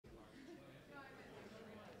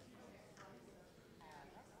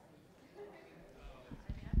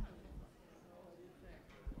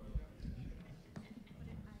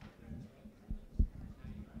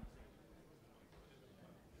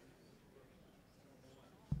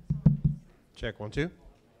Check 1, 2.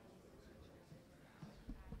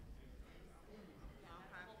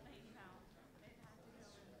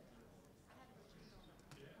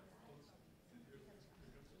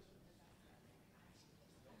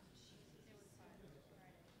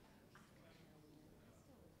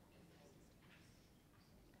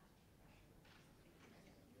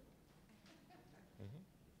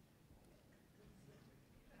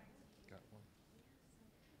 Got one.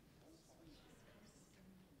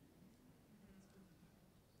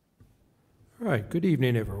 All right, good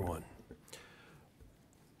evening, everyone.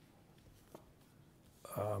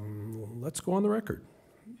 Let's go on the record.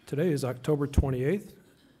 Today is October 28th,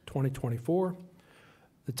 2024.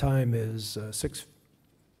 The time is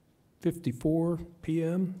 6:54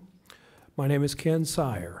 p.m. My name is Ken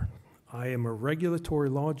Sire. I am a regulatory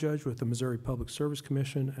law judge with the Missouri Public Service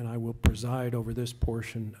Commission, and I will preside over this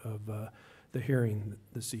portion of the hearing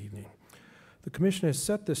this evening. The Commission has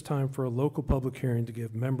set this time for a local public hearing to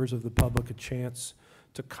give members of the public a chance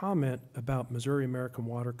to comment about Missouri-American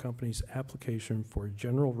Water Company's application for a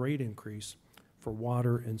general rate increase for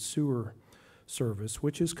water and sewer service,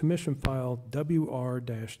 which is Commission File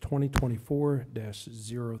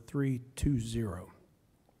WR-2024-0320.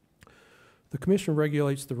 The Commission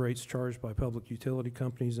regulates the rates charged by public utility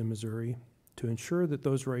companies in Missouri to ensure that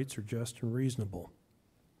those rates are just and reasonable.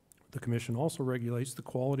 The Commission also regulates the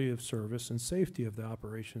quality of service and safety of the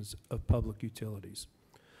operations of public utilities.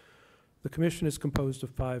 The Commission is composed of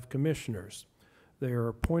 5 commissioners. They are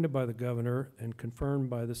appointed by the Governor and confirmed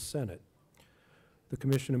by the Senate. The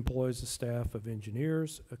Commission employs a staff of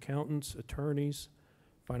engineers, accountants, attorneys,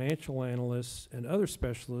 financial analysts, and other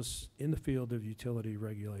specialists in the field of utility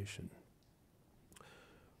regulation.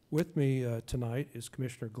 With me tonight is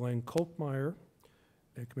Commissioner Glenn Kolkmeyer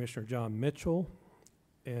and Commissioner John Mitchell,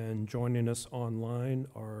 and joining us online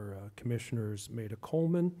are Commissioners Maida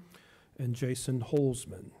Coleman and Jason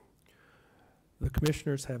Holzman. The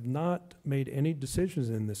Commissioners have not made any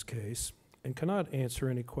decisions in this case and cannot answer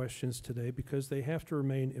any questions today because they have to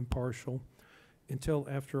remain impartial until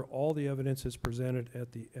after all the evidence is presented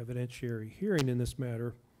at the evidentiary hearing in this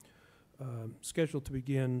matter, scheduled to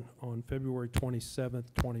begin on February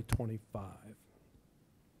 27th, 2025.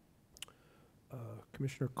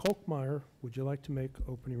 Commissioner Kolkmeyer, would you like to make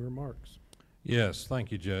opening remarks? Yes, thank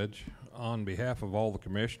you, Judge. On behalf of all the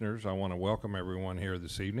commissioners, I want to welcome everyone here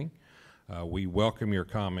this evening. We welcome your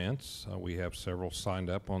comments. We have several signed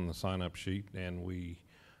up on the sign-up sheet, and we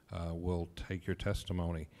will take your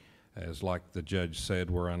testimony. As like the judge said,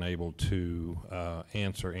 we're unable to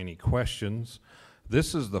answer any questions.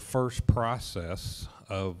 This is the first process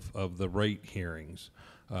of the rate hearings,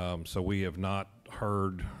 so we have not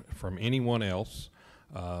heard from anyone else.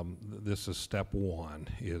 This is step 1,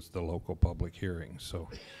 is the local public hearing. So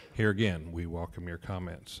here again, we welcome your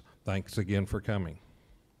comments. Thanks again for coming.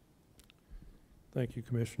 Thank you,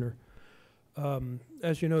 Commissioner.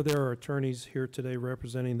 As you know, there are attorneys here today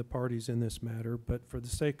representing the parties in this matter, but for the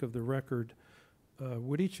sake of the record,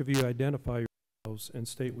 would each of you identify yourselves and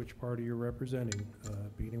state which party you're representing,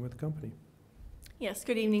 beginning with the company? Yes,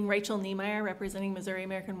 good evening. Rachel Niemeyer, representing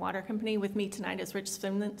Missouri-American Water Company. With me tonight is Rich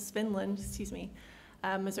Spindland,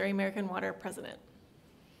 Missouri-American Water President.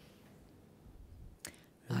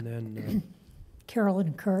 And then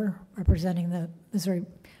Carolyn Kerr, representing the Missouri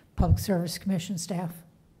Public Service Commission staff.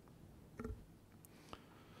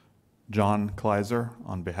 John Kleiser,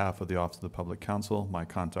 on behalf of the Office of the Public Counsel. My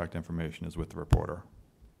contact information is with the reporter.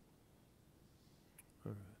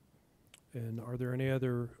 all right. And are there any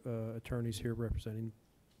other attorneys here representing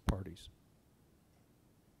parties?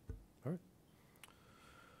 All right.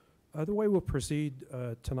 The way we'll proceed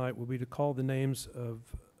tonight will be to call the names of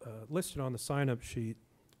listed on the sign-up sheet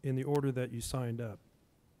in the order that you signed up.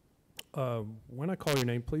 When I call your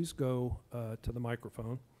name, please go to the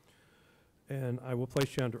microphone, and I will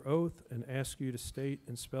place you under oath and ask you to state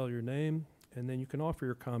and spell your name, and then you can offer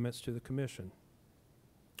your comments to the Commission.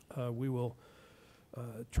 We will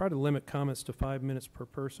try to limit comments to 5 minutes per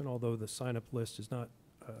person, although the sign-up list is not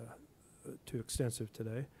too extensive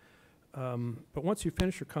today. But once you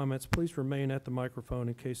finish your comments, please remain at the microphone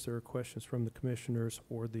in case there are questions from the Commissioners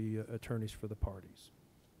or the attorneys for the parties.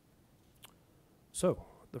 So,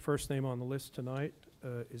 the first name on the list tonight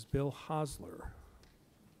is Bill Hosler.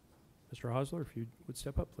 Mr. Hosler, if you would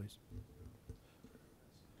step up, please.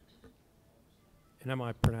 And am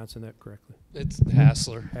I pronouncing that correctly? It's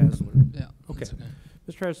Hassler. Hasler. Yeah. Okay.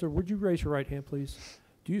 Mr. Hasler, would you raise your right hand, please?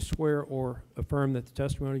 Do you swear or affirm that the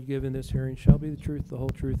testimony you give in this hearing shall be the truth, the whole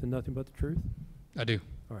truth, and nothing but the truth? I do.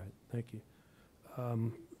 All right. Thank you.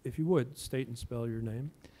 If you would, state and spell your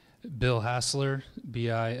name. Bill Hassler,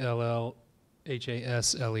 Billhasler. All right.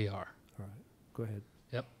 go ahead.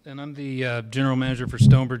 Yep, and I'm the general manager for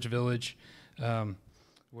Stonebridge Village.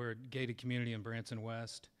 We're a gated community in Branson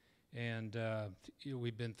West, and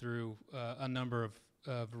we've been through a number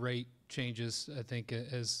of rate changes, I think,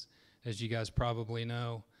 as you guys probably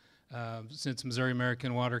know. Since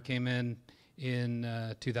Missouri-American Water came in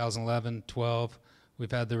 2011, 12,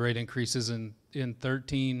 we've had the rate increases in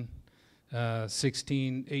 13,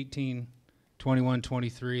 16, 18, 21,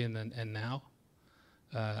 23, and now.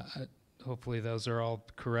 Hopefully those are all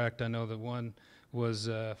correct. I know that one was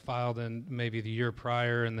filed in maybe the year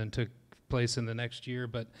prior and then took place in the next year,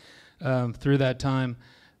 but through that time,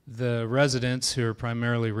 the residents who are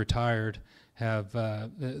primarily retired have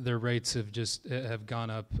their rates have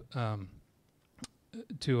gone up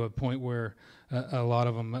to a point where a lot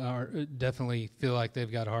of them are definitely feel like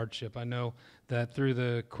they've got hardship. I know that through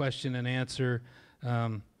the question and answer,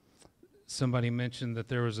 somebody mentioned that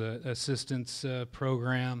there was a assistance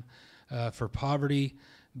program for poverty,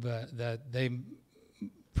 but that they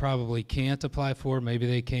probably can't apply for. Maybe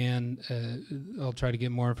they can. I'll try to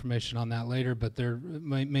get more information on that later, but they're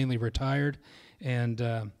mainly retired,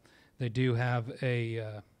 and they do have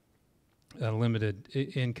a limited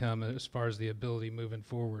income as far as the ability moving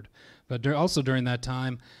forward. But also during that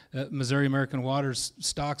time, Missouri American Water's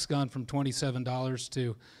stock's gone from $27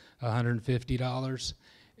 to $150.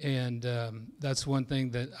 And that's one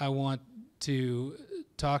thing that I want to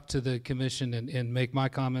talk to the commission and make my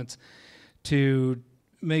comments to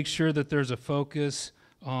make sure that there's a focus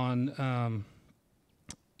on,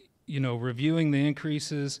 reviewing the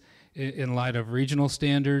increases in light of regional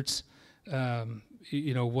standards,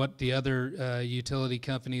 what the other utility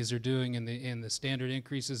companies are doing in the standard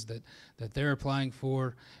increases that they're applying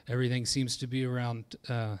for. Everything seems to be around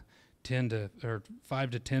 5 to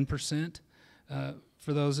 10%.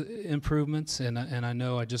 For those improvements, and I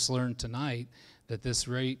know I just learned tonight that this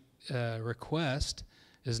rate request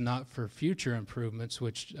is not for future improvements,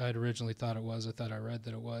 which I'd originally thought it was. I thought I read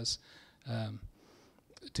that it was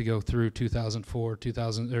to go through 2024,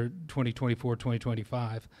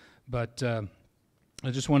 2025. But I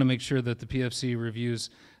just want to make sure that the PFC reviews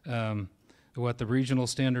what the regional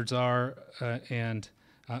standards are, and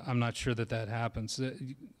I'm not sure that happens.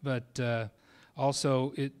 But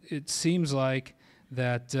also, it seems like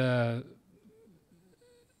that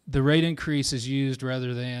the rate increase is used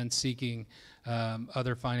rather than seeking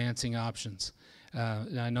other financing options.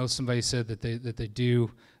 And I know somebody said that they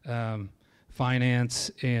do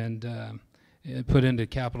finance and put into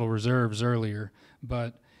capital reserves earlier,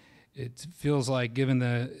 but it feels like given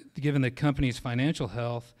the company's financial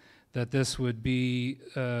health, that this would be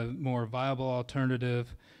a more viable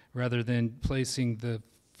alternative rather than placing the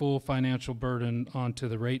full financial burden onto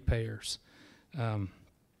the ratepayers.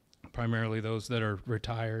 Primarily those that are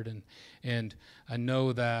retired, and I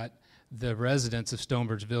know that the residents of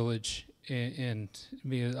Stonebridge Village and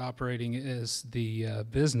me operating as the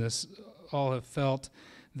business all have felt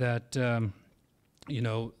that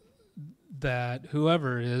that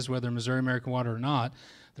whoever it is, whether Missouri American Water or not,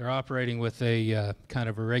 they're operating with a kind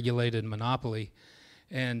of a regulated monopoly,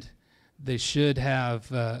 and they should have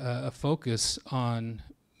a focus on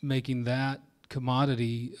making that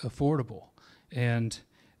commodity affordable. And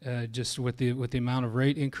just with the amount of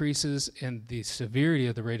rate increases and the severity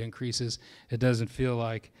of the rate increases, it doesn't feel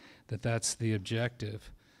like that's the objective.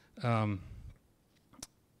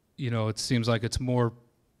 It seems like it's more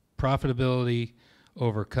profitability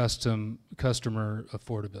over customer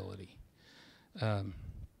affordability.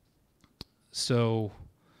 So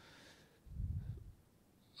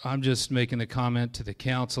I'm just making the comment to the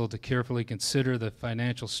council to carefully consider the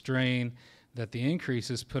financial strain that the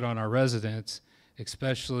increases put on our residents,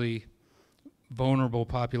 especially vulnerable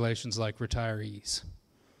populations like retirees.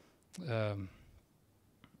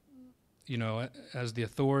 As the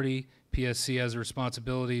authority, PSC has a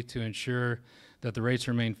responsibility to ensure that the rates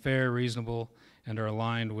remain fair, reasonable, and are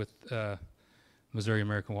aligned with Missouri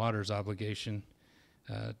American Water's obligation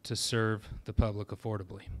to serve the public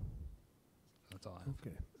affordably. That's all I have.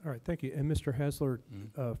 Okay. All right, thank you. And Mr. Hasler,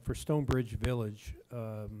 for Stonebridge Village,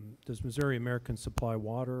 does Missouri American supply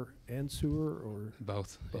water and sewer, or?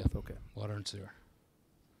 Both. Both, Yep. okay. Water and sewer.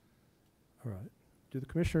 All right. Do the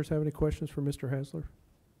commissioners have any questions for Mr. Hasler?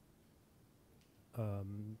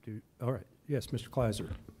 All right. Yes, Mr. Kleiser.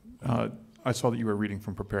 I saw that you were reading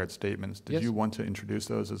from prepared statements. Did Yes. you want to introduce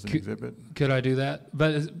those as an exhibit? Could I do that?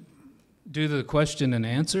 But do the question and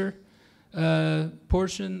answer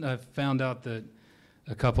portion. I've found out that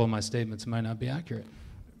a couple of my statements might not be accurate.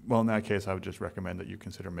 Well, in that case, I would just recommend that you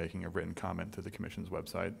consider making a written comment to the commission's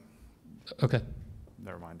website. Okay.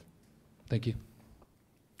 Never mind. Thank you.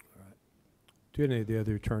 Do any of the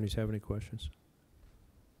other attorneys have any questions?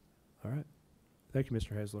 All right. Thank you,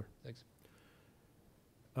 Mr. Hasler. Thanks.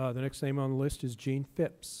 The next name on the list is Gene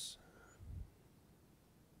Phipps.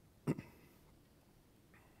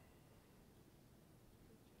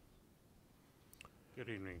 Good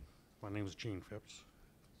evening. My name is Gene Phipps.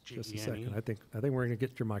 Just a G-E-N-E, second. I think we're going to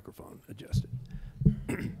get your microphone adjusted.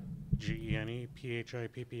 G-E-N-E,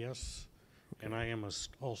 P-H-I-P-P-S, and I am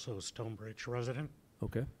also a Stonebridge resident.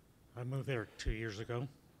 Okay. I moved there 2 years ago.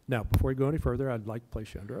 Now, before we go any further, I'd like to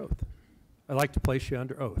place you under oath. I'd like to place you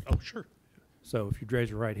under oath. Oh, sure. So if you'd raise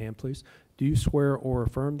your right hand, please. Do you swear or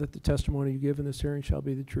affirm that the testimony you give in this hearing shall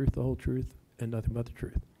be the truth, the whole truth, and nothing but the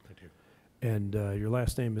truth? I do. And your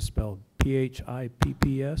last name is spelled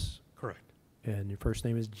P-H-I-P-P-S, Correct. and your first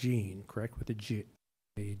name is Gene, correct, with a G?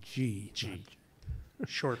 A G. G.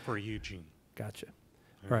 Short for Eugene. Gotcha.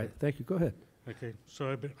 All right, thank you. Go ahead. Okay,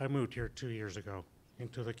 so I moved here 2 years ago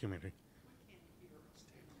into the community.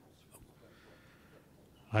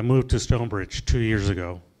 I moved to Stonebridge 2 years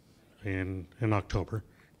ago in October,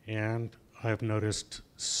 and I've noticed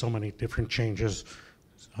so many different changes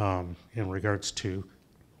in regards to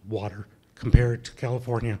water compared to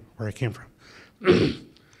California, where I came from.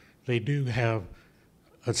 They do have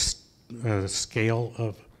a scale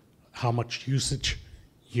of how much usage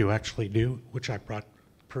you actually do, which I brought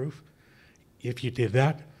proof. If you did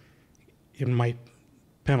that, it might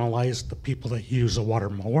penalize the people that use the water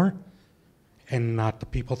more and not the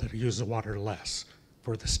people that use the water less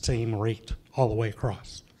for the same rate all the way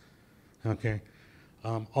across. Okay.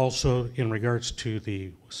 Also, in regards to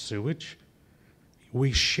the sewage,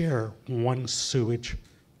 we share one sewage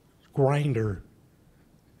grinder,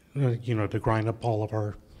 to grind up all of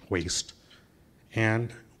our waste.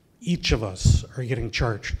 And each of us are getting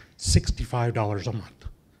charged $65 a month.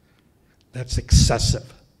 That's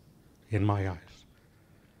excessive in my eyes.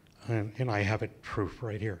 And I have it proof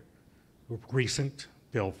right here. A recent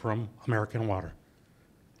bill from American Water.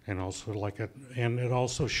 And it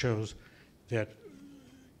also shows that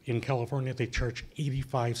in California they charge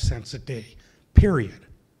 85 cents a day, period.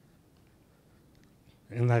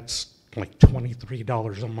 And that's like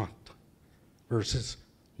 $23 a month versus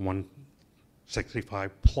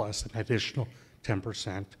 $165 plus an additional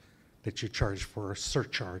 10% that you charge for a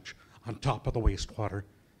surcharge on top of the wastewater.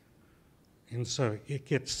 And so it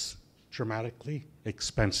gets dramatically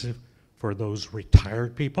expensive for those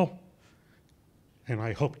retired people, and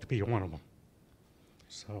I hope to be one of them.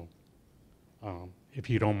 So if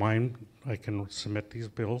you don't mind, I can submit these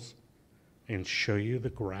bills and show you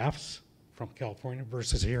the graphs from California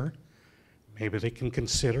versus here. Maybe they can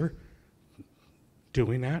consider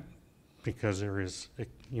doing that because there is,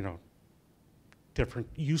 different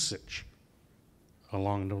usage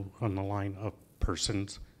on the line of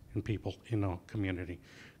persons and people in a community.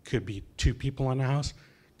 Could be 2 people in a house,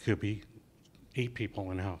 could be 8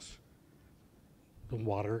 people in a house. The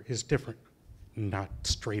water is different, not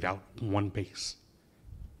straight out one base.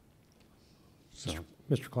 So,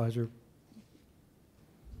 Mr. Kleiser.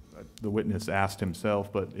 The witness asked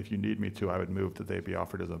himself, but if you need me to, I would move that they be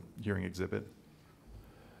offered as a hearing exhibit.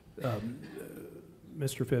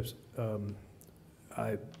 Mr. Phipps,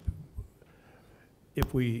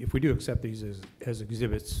 if we do accept these as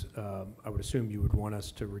exhibits, I would assume you would want us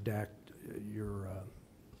to redact your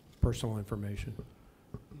personal information,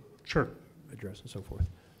 sure, address and so forth.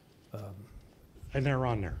 and they're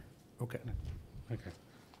on there. Okay. Okay.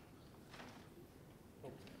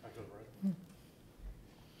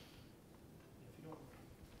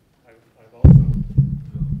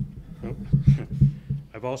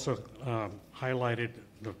 I've also highlighted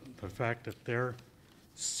the fact that their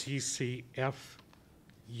CCF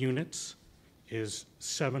units is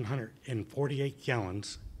 748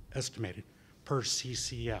 gallons estimated per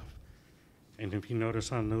CCF. And if you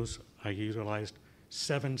notice on those, I utilized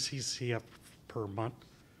 7 CCF per month,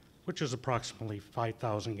 which is approximately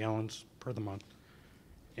 5,000 gallons per the month.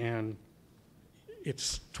 And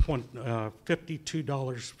it's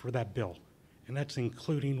 $52 for that bill, and that's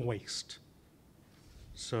including waste.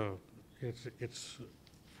 So it's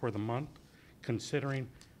for the month, considering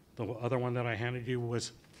the other one that I handed you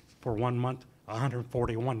was for 1 month,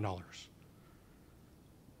 $141.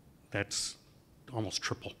 That's almost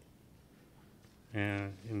triple.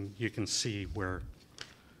 And you can see where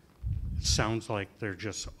it sounds like they're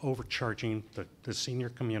just overcharging the senior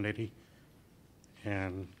community.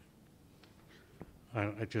 And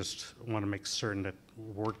I just want to make certain that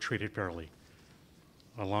we're treated fairly,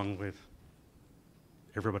 along with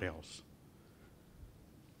everybody else.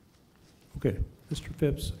 Okay. Mr.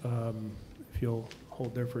 Phipps, if you'll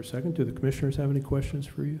hold there for a second, do the commissioners have any questions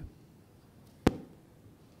for you?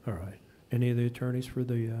 All right. Any of the attorneys for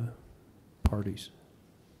the parties?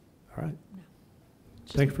 All right.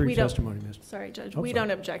 Just Thank you for we your don't- testimony, Mr. Sorry, Judge. Oh, We sorry.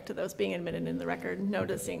 don't object to those being admitted in the record,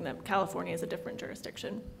 noticing that California is a different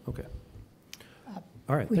jurisdiction. Okay.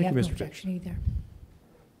 All right, We thank have you, no Mr. James. objection either.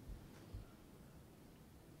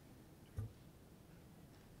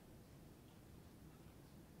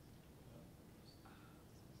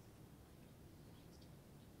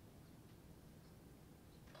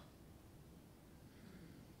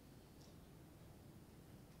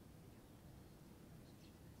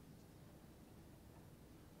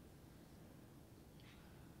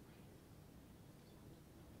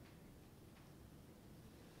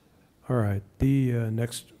 All right, the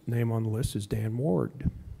next name on the list is Dan Ward.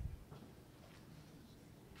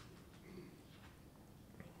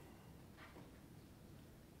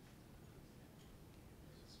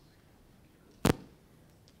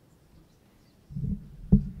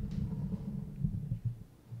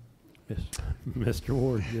 Yes, Mr.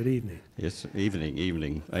 Ward, good evening. Yes,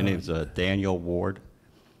 evening. My name's Daniel Ward.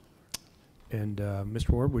 And Mr.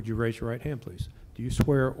 Ward, would you raise your right hand, please? Do you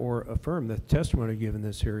swear or affirm that the testimony given in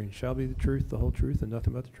this hearing shall be the truth, the whole truth, and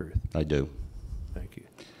nothing but the truth? I do. Thank you.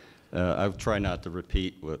 I'll try not to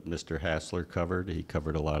repeat what Mr. Hassler covered. He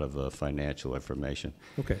covered a lot of financial information.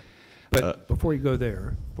 Okay, but before you go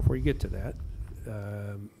there, before you get to that,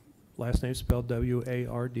 last name spelled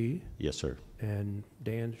W-A-R-D, Yes, sir. and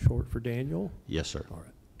Dan short for Daniel? Yes, sir. All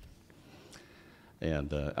right.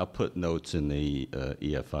 And I'll put notes in the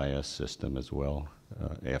EFIS system as well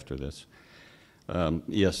after this.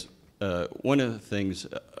 Yes, one of the things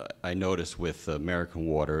I noticed with American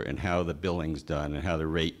Water and how the billing's done and how the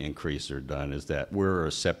rate increases are done is that we're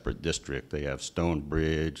a separate district. They have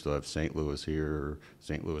Stonebridge, they'll have St. Louis here,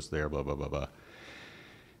 St. Louis there, blah, blah, blah, blah.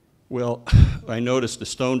 Well, I noticed the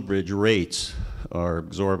Stonebridge rates are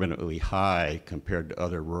exorbitantly high compared to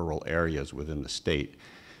other rural areas within the state.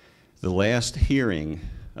 The last hearing,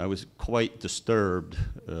 I was quite disturbed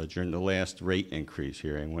during the last rate increase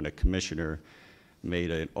hearing when a commissioner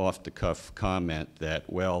made an off-the-cuff comment that,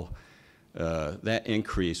 well, that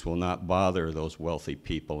increase will not bother those wealthy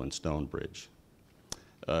people in Stonebridge.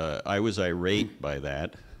 I was irate by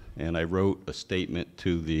that, and I wrote a statement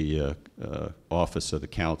to the office of the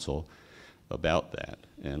council about that,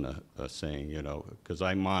 and saying, you know, because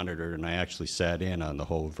I monitored and I actually sat in on the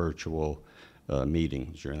whole virtual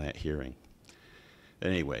meeting during that hearing.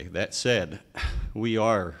 Anyway, that said, we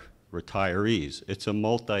are retirees. It's a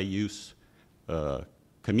multi-use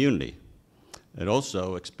community. It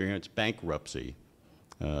also experienced bankruptcy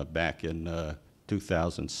back in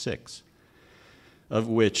 2006, of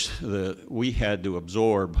which we had to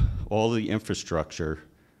absorb all the infrastructure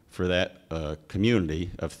for that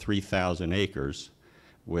community of 3,000 acres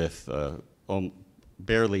with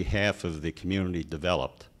barely half of the community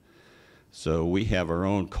developed. So we have our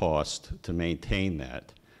own cost to maintain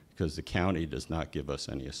that because the county does not give us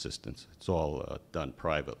any assistance. It's all done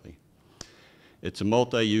privately. It's a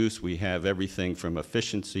multi-use. We have everything from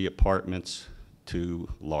efficiency apartments to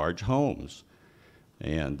large homes.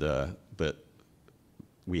 And, but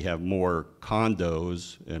we have more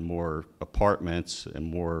condos and more apartments and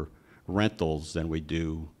more rentals than we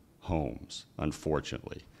do homes,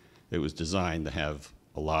 unfortunately. It was designed to have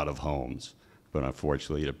a lot of homes, but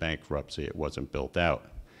unfortunately, the bankruptcy, it wasn't built out.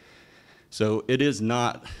 So it is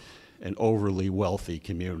not an overly wealthy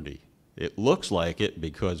community. It looks like it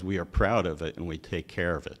because we are proud of it and we take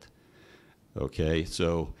care of it. Okay,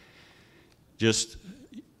 so just,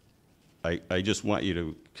 I just want you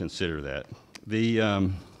to consider that.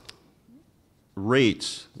 The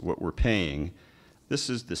rates, what we're paying, this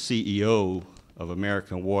is the CEO of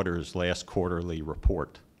American Water's last quarterly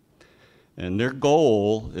report. And their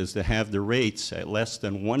goal is to have the rates at less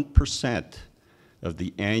than 1% of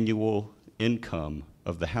the annual income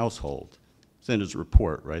of the household. It's in his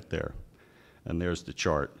report right there. And there's the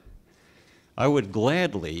chart. I would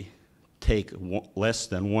gladly take less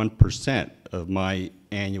than 1% of my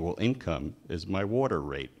annual income as my water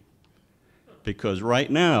rate. Because right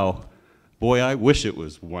now, boy, I wish it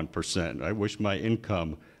was 1%. I wish my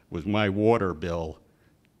income was my water bill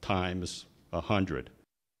times 100.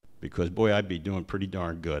 Because, boy, I'd be doing pretty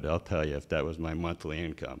darn good, I'll tell you, if that was my monthly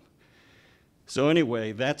income. So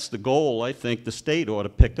anyway, that's the goal I think the state ought to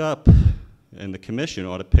pick up, and the commission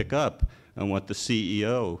ought to pick up on what the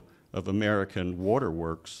CEO of American Water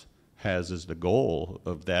Works has as the goal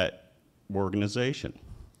of that organization.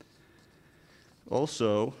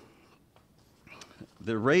 Also,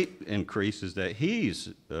 the rate increases that he's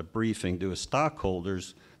briefing to his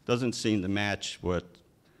stockholders doesn't seem to match what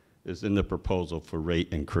is in the proposal for rate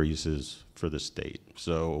increases for the state.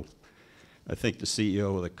 So I think the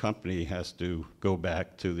CEO of the company has to go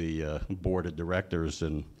back to the board of directors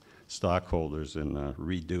and stockholders and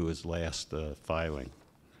redo his last filing.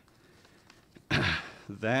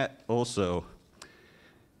 That also,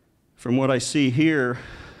 from what I see here,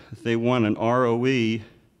 they want an ROE.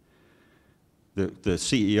 The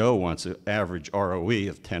CEO wants an average ROE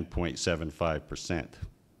of 10.75%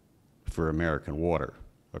 for American Water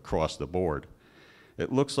across the board.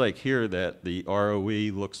 It looks like here that the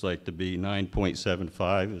ROE looks like to be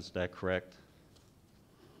 9.75. Is that correct?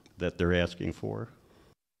 That they're asking for?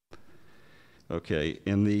 Okay,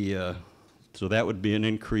 in the, so that would be an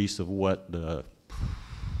increase of what,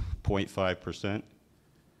 0.5%,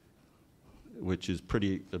 which is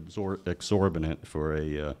pretty exorbitant for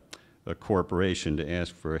a corporation to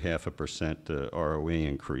ask for a 0.5% ROE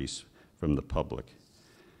increase from the public.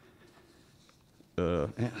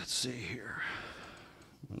 And let's see here.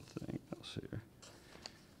 One thing else here.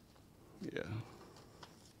 Yeah.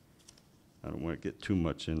 I don't want to get too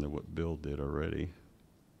much into what Bill did already.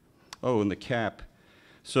 Oh, and the cap.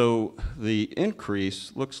 So the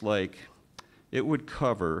increase looks like it would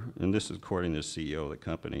cover, and this is according to the CEO of the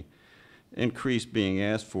company, increase being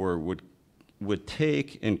asked for would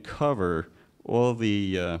take and cover all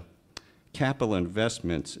the capital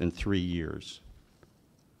investments in 3 years.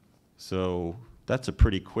 So that's a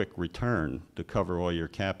pretty quick return to cover all your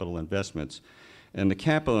capital investments. And the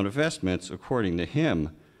capital investments, according to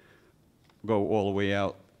him, go all the way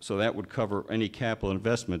out. So that would cover any capital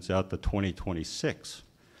investments out to 2026.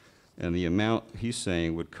 And the amount he's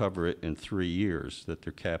saying would cover it in 3 years, that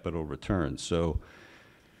their capital returns. So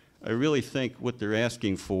I really think what they're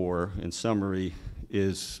asking for, in summary,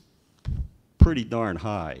 is pretty darn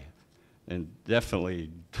high. And definitely,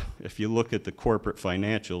 if you look at the corporate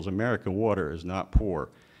financials, American Water is not poor.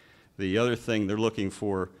 The other thing they're looking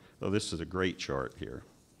for, oh, this is a great chart here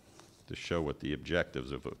to show what the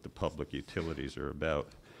objectives of what the public utilities are about.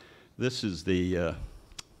 This is the,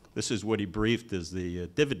 this is what he briefed as the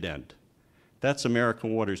dividend. That's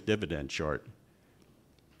American Water's dividend chart.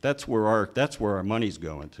 That's where our money's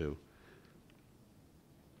going to.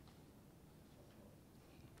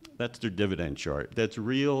 That's their dividend chart. That's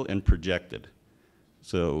real and projected.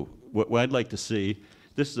 So what I'd like to see,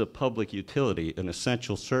 this is a public utility, an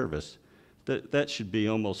essential service. That should be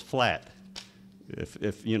almost flat.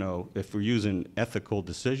 If you know, if we're using ethical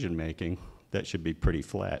decision making, that should be pretty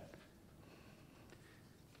flat.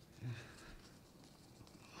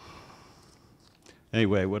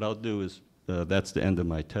 Anyway, what I'll do is, that's the end of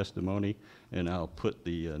my testimony, and I'll put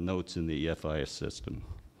the notes in the EFIS system.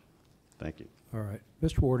 Thank you. All right.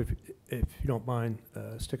 Mr. Ward, if you don't mind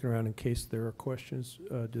sticking around in case there are questions,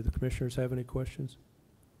 do the commissioners have any questions?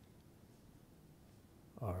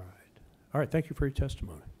 All right. All right, thank you for your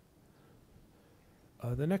testimony.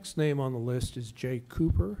 The next name on the list is Jay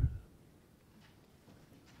Cooper.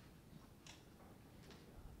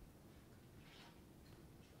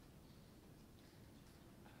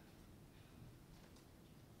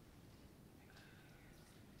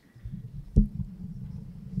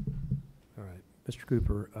 Mr.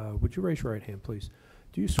 Cooper, would you raise your right hand, please?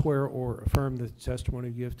 Do you swear or affirm that the testimony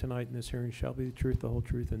you give tonight in this hearing shall be the truth, the whole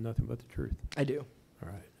truth, and nothing but the truth? I do. All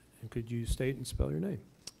right. And could you state and spell your name?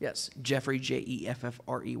 Yes, Jeffrey, Jeffrey,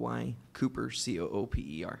 Cooper, Cooper.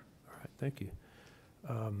 All right, thank you.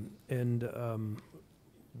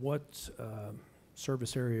 What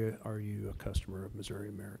service area are you a customer of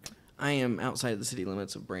Missouri-American? I am outside the city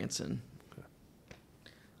limits of Branson.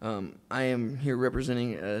 I am here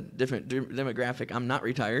representing a different demographic. I'm not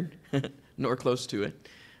retired, nor close to it.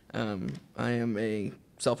 I am a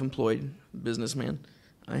self-employed businessman.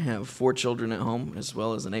 I have 4 children at home, as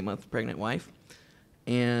well as an 8-month pregnant wife.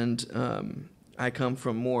 And I come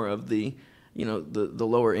from more of the, the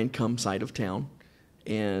lower income side of town.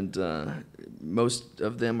 And most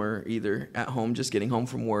of them are either at home, just getting home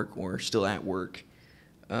from work, or still at work.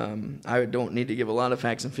 I don't need to give a lot of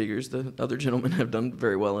facts and figures. The other gentlemen have done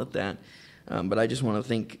very well at that. But I just want to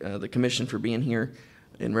thank the commission for being here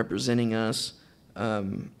and representing us.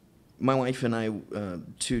 My wife and I,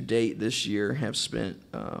 to date this year, have spent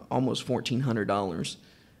almost $1,400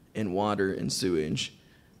 in water and sewage.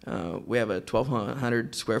 We have a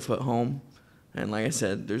 1,200 square foot home. And like I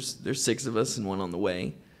said, there's 6 of us and 1 on the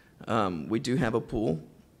way. We do have a pool.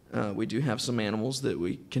 We do have some animals that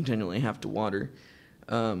we continually have to water.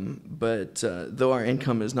 But though our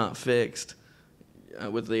income is not fixed,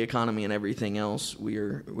 with the economy and everything else, we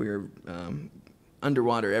are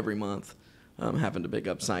underwater every month, having to pick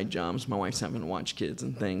up side jobs. My wife's having to watch kids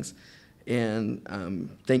and things.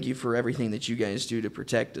 And thank you for everything that you guys do to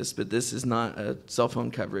protect us. But this is not a cell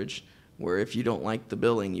phone coverage where if you don't like the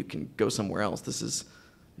billing, you can go somewhere else. This is,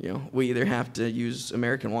 we either have to use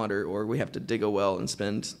American Water or we have to dig a well and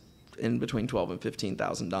spend in between $12,000 and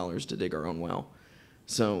 $15,000 to dig our own well.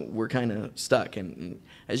 So we're kind of stuck. And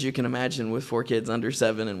as you can imagine, with 4 kids under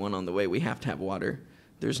 7 and 1 on the way, we have to have water.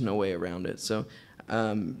 There's no way around it. So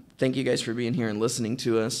thank you guys for being here and listening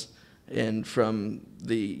to us. And from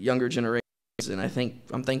the younger generations, and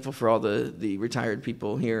I'm thankful for all the retired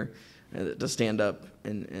people here to stand up,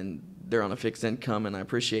 and they're on a fixed income, and I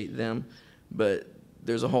appreciate them. But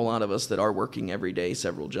there's a whole lot of us that are working every day,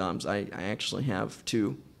 several jobs. I actually have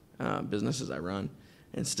 2 businesses I run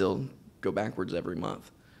and still go backwards every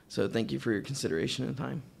month. So thank you for your consideration and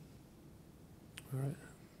time. All right.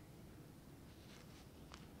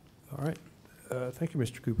 All right. Thank you,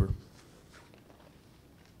 Mr. Cooper.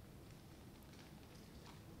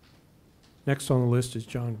 Next on the list is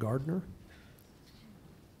John Gardner.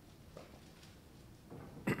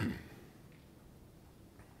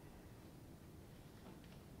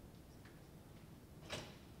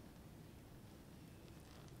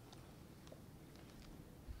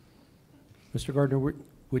 Mr. Gardner,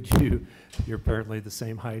 you're apparently the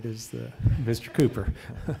same height as Mr. Cooper.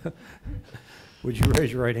 Would you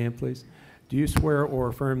raise your right hand, please? Do you swear or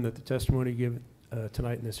affirm that the testimony given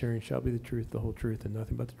tonight in this hearing shall be the truth, the whole truth, and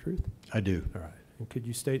nothing but the truth? I do. All right. And could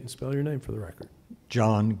you state and spell your name for the record?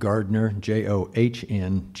 John Gardner,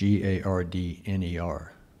 JohnGardner. All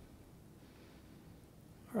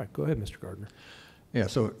right. Go ahead, Mr. Gardner. Yeah,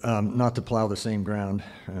 so not to plow the same ground,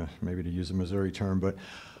 maybe to use a Missouri term, but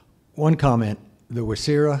one comment, the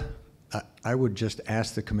WSERA, I would just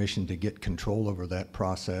ask the commission to get control over that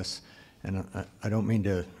process. And I don't mean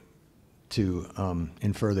to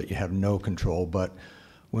infer that you have no control, but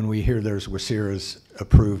when we hear there's WSERAs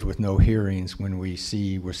approved with no hearings, when we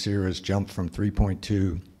see WSERAs jump from 3.2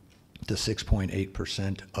 to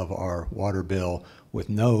 6.8% of our water bill with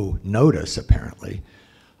no notice, apparently,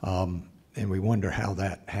 and we wonder how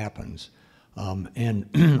that happens. And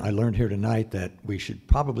I learned here tonight that we should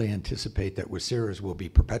probably anticipate that WSERAs will be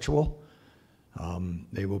perpetual.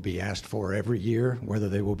 They will be asked for every year. Whether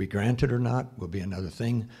they will be granted or not will be another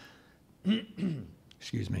thing.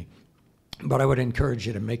 Excuse me. But I would encourage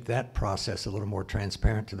you to make that process a little more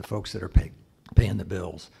transparent to the folks that are paying the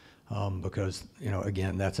bills. Because,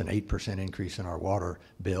 again, that's an 8% increase in our water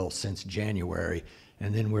bill since January.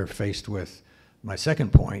 And then we're faced with my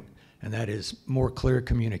second point, and that is more clear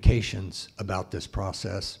communications about this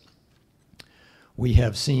process. We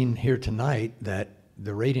have seen here tonight that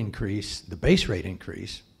the rate increase, the base rate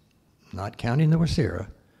increase, not counting the WSERA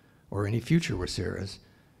or any future WSERAs,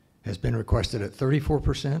 has been requested at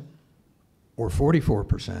 34% or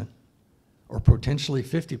 44% or potentially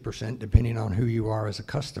 50%, depending on who you are as a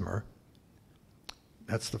customer.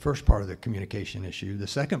 That's the first part of the communication issue. The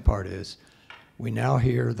second part is we now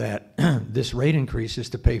hear that this rate increase is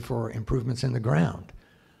to pay for improvements in the ground,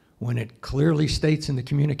 when it clearly states in the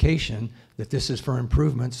communication that this is for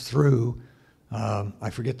improvements through, I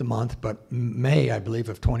forget the month, but May, I believe,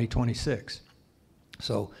 of 2026.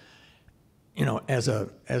 So, as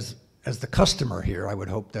the customer here, I would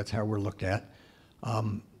hope that's how we're looked at.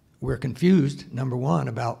 We're confused, number one,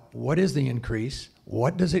 about what is the increase,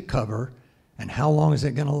 what does it cover, and how long is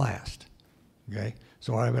it going to last? Okay.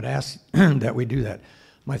 So I would ask that we do that.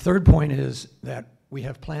 My third point is that we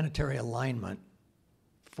have planetary alignment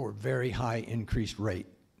for very high increased rate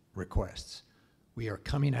requests. We are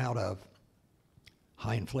coming out of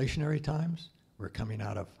high inflationary times. We're coming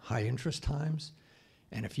out of high interest times.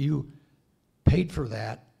 And if you paid for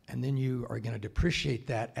that and then you are going to depreciate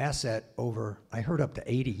that asset over, I heard up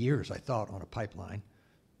to 80 years, I thought, on a pipeline.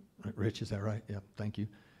 Rich, is that right? Yeah, thank you.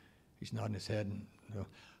 He's nodding his head. And,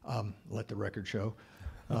 let the record show.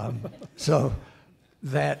 So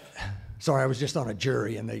that, sorry, I was just on a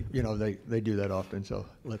jury, and they do that often. So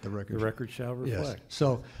let the record. The record shall reflect. Yes.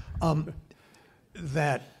 So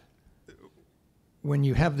that when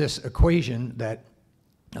you have this equation that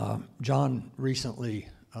John recently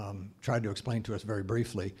tried to explain to us very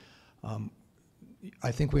briefly,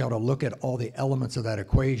 I think we ought to look at all the elements of that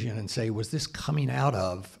equation and say, was this coming out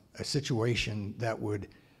of a situation that would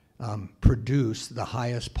produce the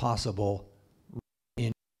highest possible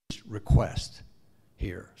request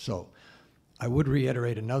here? So I would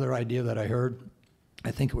reiterate another idea that I heard,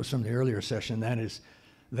 I think it was from the earlier session, that is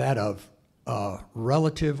that of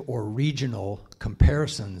relative or regional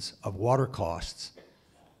comparisons of water costs,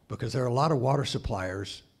 because there are a lot of water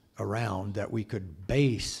suppliers around that we could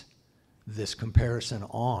base this comparison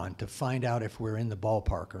on to find out if we're in the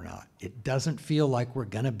ballpark or not. It doesn't feel like we're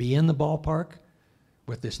going to be in the ballpark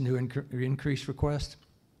with this new increased request.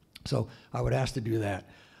 So I would ask to do that.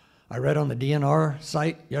 I read on the DNR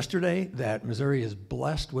site yesterday that Missouri is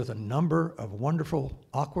blessed with a number of wonderful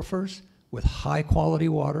aquifers with high quality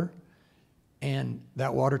water. and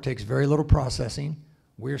that water takes very little processing.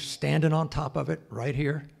 We're standing on top of it right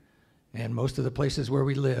here, and most of the places where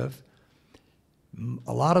we live.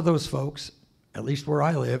 A lot of those folks, at least where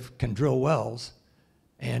I live, can drill wells,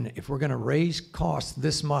 and if we're going to raise costs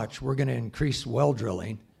this much, we're going to increase well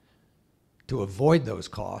drilling to avoid those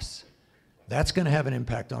costs. That's going to have an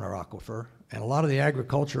impact on our aquifer, and a lot of the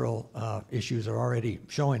agricultural issues are already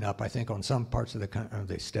showing up, I think, on some parts of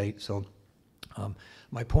the state. So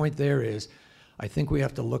my point there is, I think we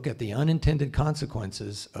have to look at the unintended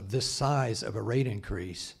consequences of this size of a rate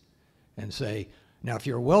increase and say, now if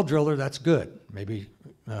you're a well driller, that's good. Maybe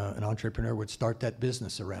an entrepreneur would start that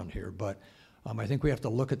business around here, but I think we have to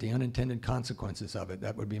look at the unintended consequences of it.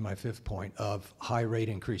 That would be my fifth point, of high rate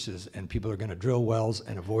increases, and people are going to drill wells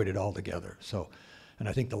and avoid it altogether. So, and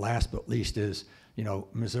I think the last but least is, you know,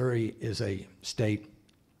 Missouri is a state,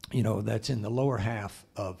 you know, that's in the lower half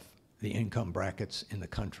of the income brackets in the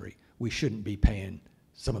country. We shouldn't be paying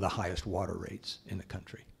some of the highest water rates in the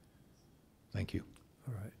country. Thank you.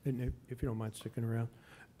 All right, and if you don't mind sticking around.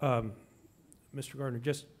 Mr. Gardner,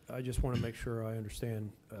 I just want to make sure I understand,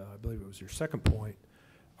 I believe it was your second point.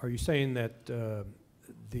 Are you saying that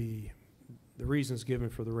the reasons given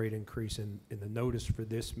for the rate increase in the notice for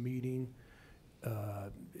this meeting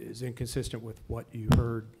is inconsistent with what you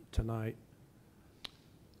heard tonight?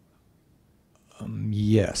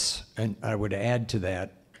 Yes, and I would add to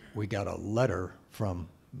that, we got a letter from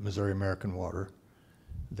Missouri-American Water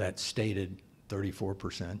that stated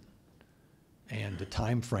 34%, and the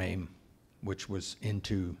time frame, which was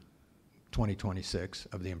into 2026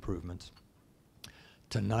 of the improvements.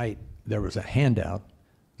 Tonight, there was a handout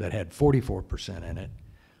that had 44% in it.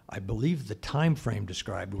 I believe the time frame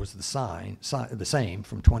described was the same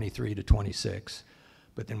from 23 to 26,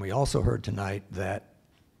 but then we also heard tonight that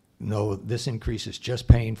no, this increase is just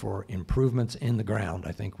paying for improvements in the ground,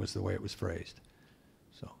 I think was the way it was phrased.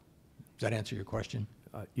 So, does that answer your question?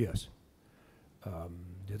 Yes.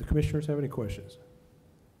 Do the commissioners have any questions?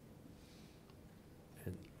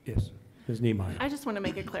 And yes, Ms. Niemeyer. I just want to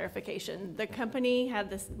make a clarification. The company had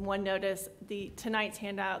this one notice. Tonight's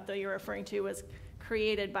handout that you're referring to was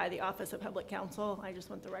created by the Office of Public Counsel. I just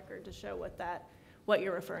want the record to show what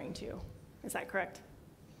you're referring to. Is that correct?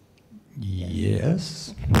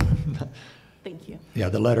 Yes. Okay. Thank you. Yeah,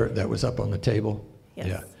 the letter that was up on the table.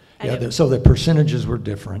 Yes. Yeah. So the percentages were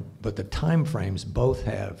different, but the time frames both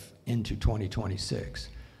have into 2026,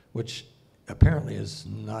 which apparently is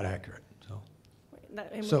not accurate.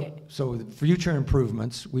 So future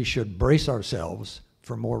improvements, we should brace ourselves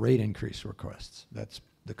for more rate increase requests. That's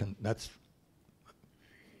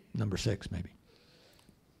number 6, maybe.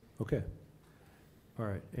 Okay. All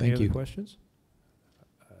right. Any other questions?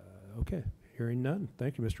 Okay. Hearing none.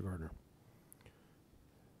 Thank you, Mr. Gardner.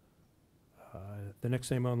 The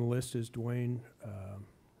next name on the list is Dwayne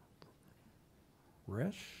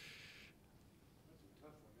Resch.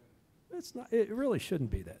 It's not. It really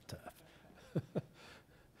shouldn't be that tough.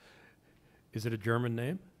 Is it a German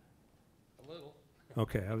name? A little.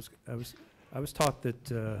 Okay. I was taught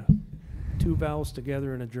that 2 vowels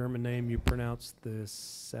together in a German name, you pronounce the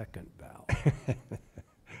second vowel.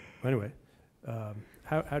 Anyway,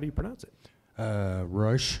 how do you pronounce it?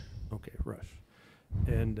 Rush. Okay, Rush.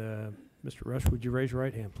 And Mr. Rush, would you raise your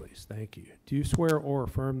right hand, please? Thank you. Do you swear or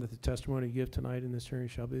affirm that the testimony you give tonight in this hearing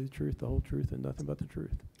shall be the truth, the whole truth, and nothing but the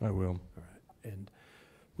truth? I will. All right. And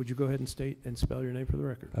would you go ahead and state and spell your name for the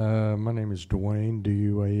record? My name is Dwayne,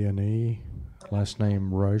 D-U-A-N-E. Last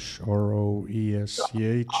name Rush,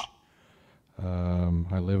 R-O-E-S-C-H.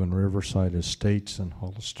 I live in Riverside Estates in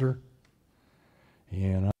Hollister.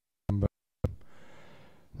 And I'm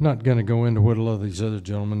not going to go into what a lot of these other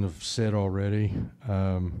gentlemen have said already.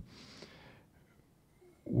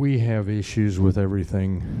 We have issues with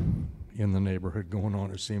everything in the neighborhood going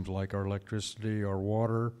on. It seems like our electricity, our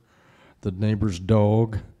water, the neighbor's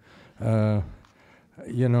dog. You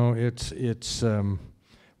know, it's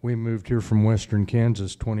we moved here from western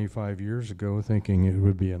Kansas 25 years ago thinking it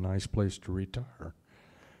would be a nice place to retire.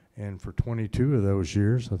 And for 22 of those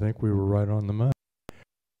years, I think we were right on the money.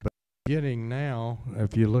 But getting now,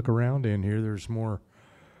 if you look around in here, there's more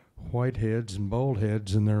whiteheads and bald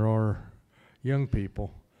heads than there are young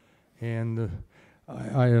people. And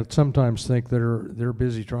I sometimes think they're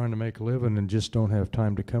busy trying to make a living and just don't have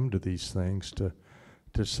time to come to these things to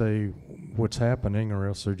say what's happening, or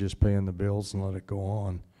else they're just paying the bills and let it go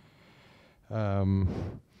on.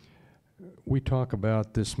 We talk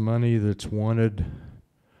about this money that's wanted,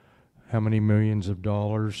 how many millions of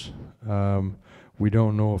dollars. We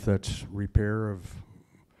don't know if that's repair of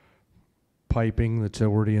piping that's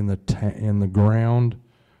already in the ground,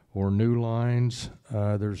 or new lines.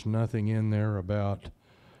 There's nothing in there about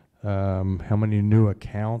how many new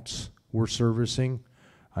accounts we're servicing.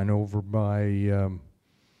 I know over by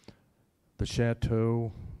the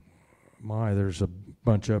Chateau, there's a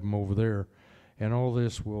bunch of them over there. And all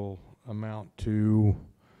this will amount to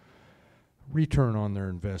return on their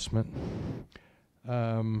investment.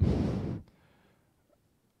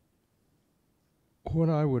 What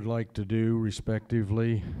I would like to do,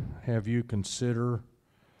 respectively, have you consider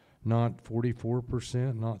not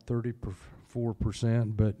 44%, not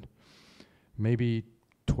 34%, but maybe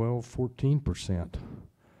 12, 14%.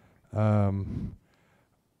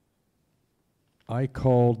 I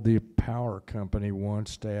called the power company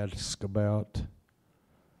once to ask about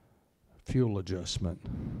fuel adjustment,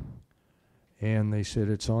 and they said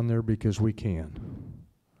it's on there because we can.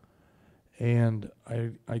 And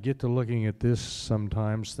I get to looking at this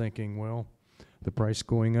sometimes thinking, well, the price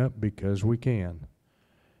going up because we can.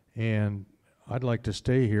 And I'd like to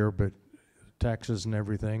stay here, but taxes and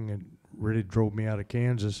everything, it really drove me out of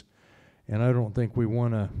Kansas. And I don't think we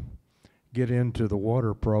want to get into the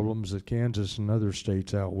water problems that Kansas and other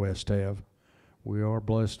states out west have. We are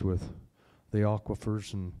blessed with the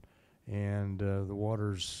aquifers, and the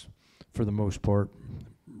water's, for the most part,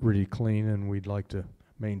 really clean, and we'd like to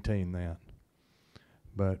maintain that.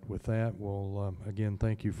 But with that, we'll again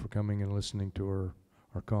thank you for coming and listening to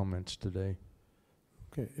our comments today.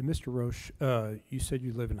 Okay, and Mr. Roche, you said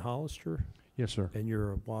you live in Hollister? Yes, sir. And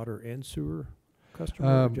you're a water and sewer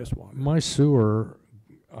customer, or just water? My sewer,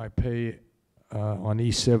 I pay on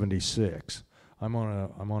East 76. I'm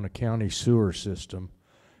on a county sewer system,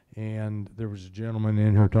 and there was a gentleman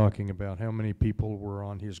in here talking about how many people were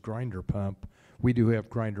on his grinder pump. We do have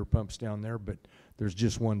grinder pumps down there, but there's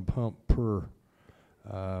just one pump per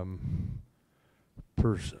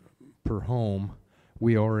home.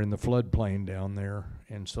 We are in the floodplain down there,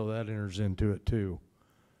 and so that enters into it too.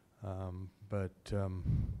 But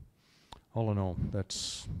all in all,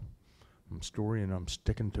 that's my story, and I'm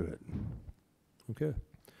sticking to it. Okay.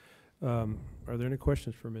 Are there any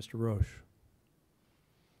questions for Mr. Roche?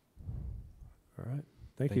 All right.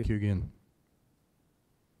 Thank you. Thank you again.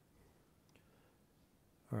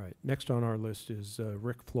 All right. Next on our list is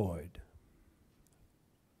Rick Floyd.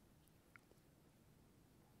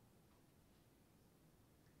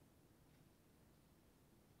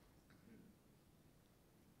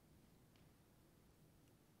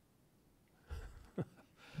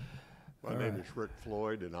 My name is Rick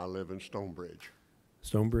Floyd, and I live in Stonebridge.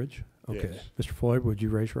 Stonebridge? Okay. Yes. Mr. Floyd, would you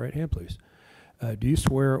raise your right hand, please? Do you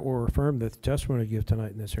swear or affirm that the testimony you give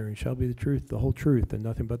tonight in this hearing shall be the truth, the whole truth, and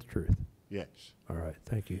nothing but the truth? Yes. All right.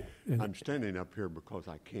 Thank you. And I'm standing up here because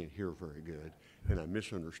I can't hear very good, and I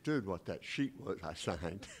misunderstood what that sheet was I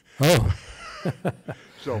signed. Oh.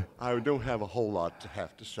 So I don't have a whole lot to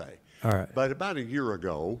have to say. All right. But about a year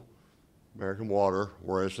ago, American Water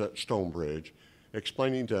was at Stonebridge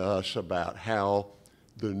explaining to us about how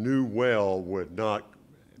the new well would not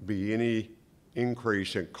be any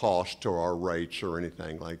increase in cost to our rates or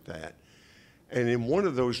anything like that. And in one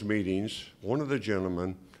of those meetings, one of the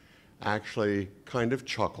gentlemen actually kind of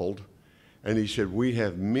chuckled, and he said, we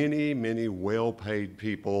have many, many well-paid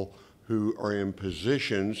people who are in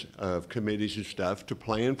positions of committees and stuff to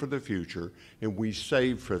plan for the future, and we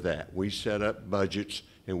save for that. We set up budgets,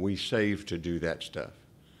 and we save to do that stuff.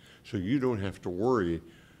 So you don't have to worry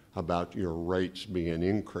about your rates being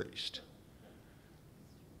increased.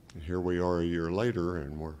 And here we are a year later,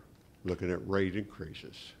 and we're looking at rate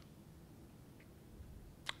increases.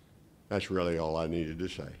 That's really all I needed to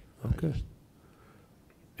say. Okay.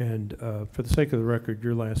 And for the sake of the record,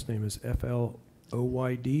 your last name is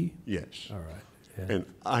F-L-O-Y-D? Yes. All right. And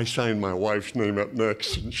I signed my wife's name up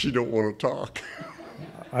next, and she don't want to talk.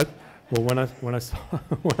 Well, when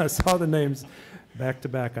I saw the names back to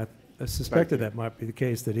back, I suspected that might be the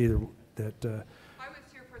case. That either that. I was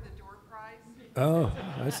here for the door prize. Oh,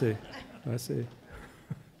 I see. I see.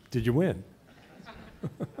 Did you win?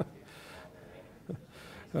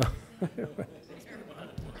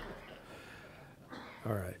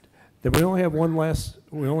 All right. Then we only have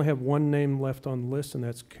one name left on the list, and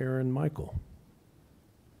that's Karen Michael.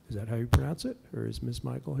 Is that how you pronounce it, or is Ms.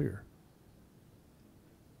 Michael here?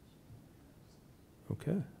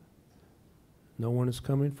 Okay. No one is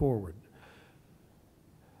coming forward.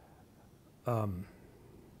 All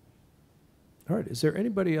right. Is there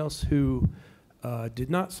anybody else who did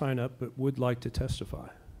not sign up but would like to testify?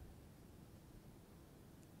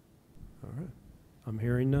 All right. I'm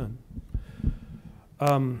hearing none.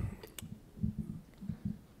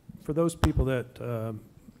 For those people that,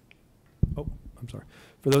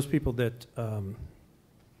 for those people that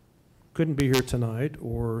couldn't be here tonight,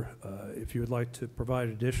 or if you would like to provide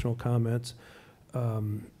additional comments,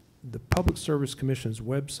 the Public Service Commission's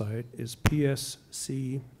website is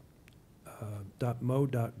psc.mo.gov,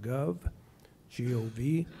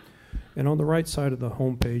 G-O-V, and on the right side of the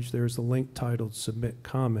homepage, there's a link titled Submit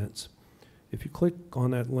Comments. If you click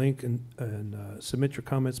on that link and submit your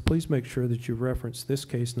comments, please make sure that you reference this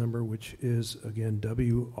case number, which is, again,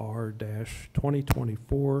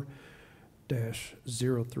 WR-2024-0320.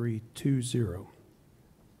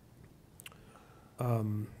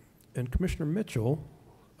 And Commissioner Mitchell,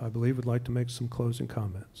 I believe, would like to make some closing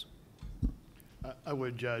comments. I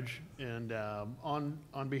would, Judge. And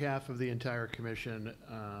on behalf of the entire commission,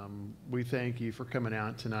 we thank you for coming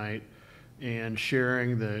out tonight and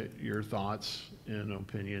sharing your thoughts and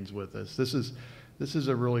opinions with us. This is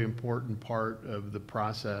a really important part of the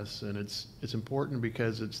process, and it's important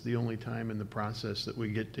because it's the only time in the process that we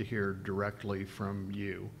get to hear directly from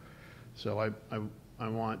you. So I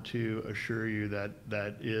want to assure you that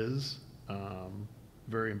that is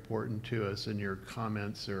very important to us, and your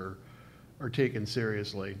comments are taken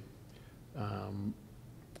seriously.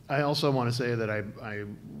 I also want to say that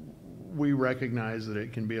we recognize that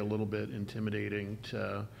it can be a little bit intimidating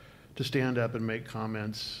to stand up and make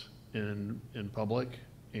comments in public,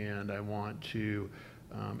 and I want to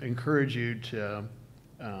encourage you to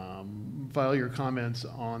file your comments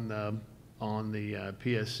on the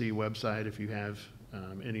PSC website if you have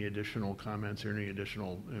any additional comments or any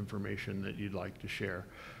additional information that you'd like to share.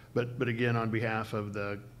 But again, on behalf of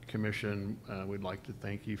the commission, we'd like to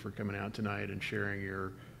thank you for coming out tonight and sharing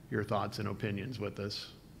your thoughts and opinions with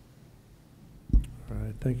us. All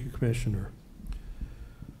right, thank you, Commissioner.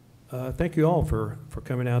 Thank you all for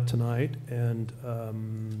coming out tonight, and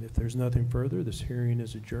if there's nothing further, this hearing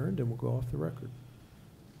is adjourned and we'll go off the record.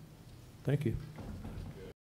 Thank you.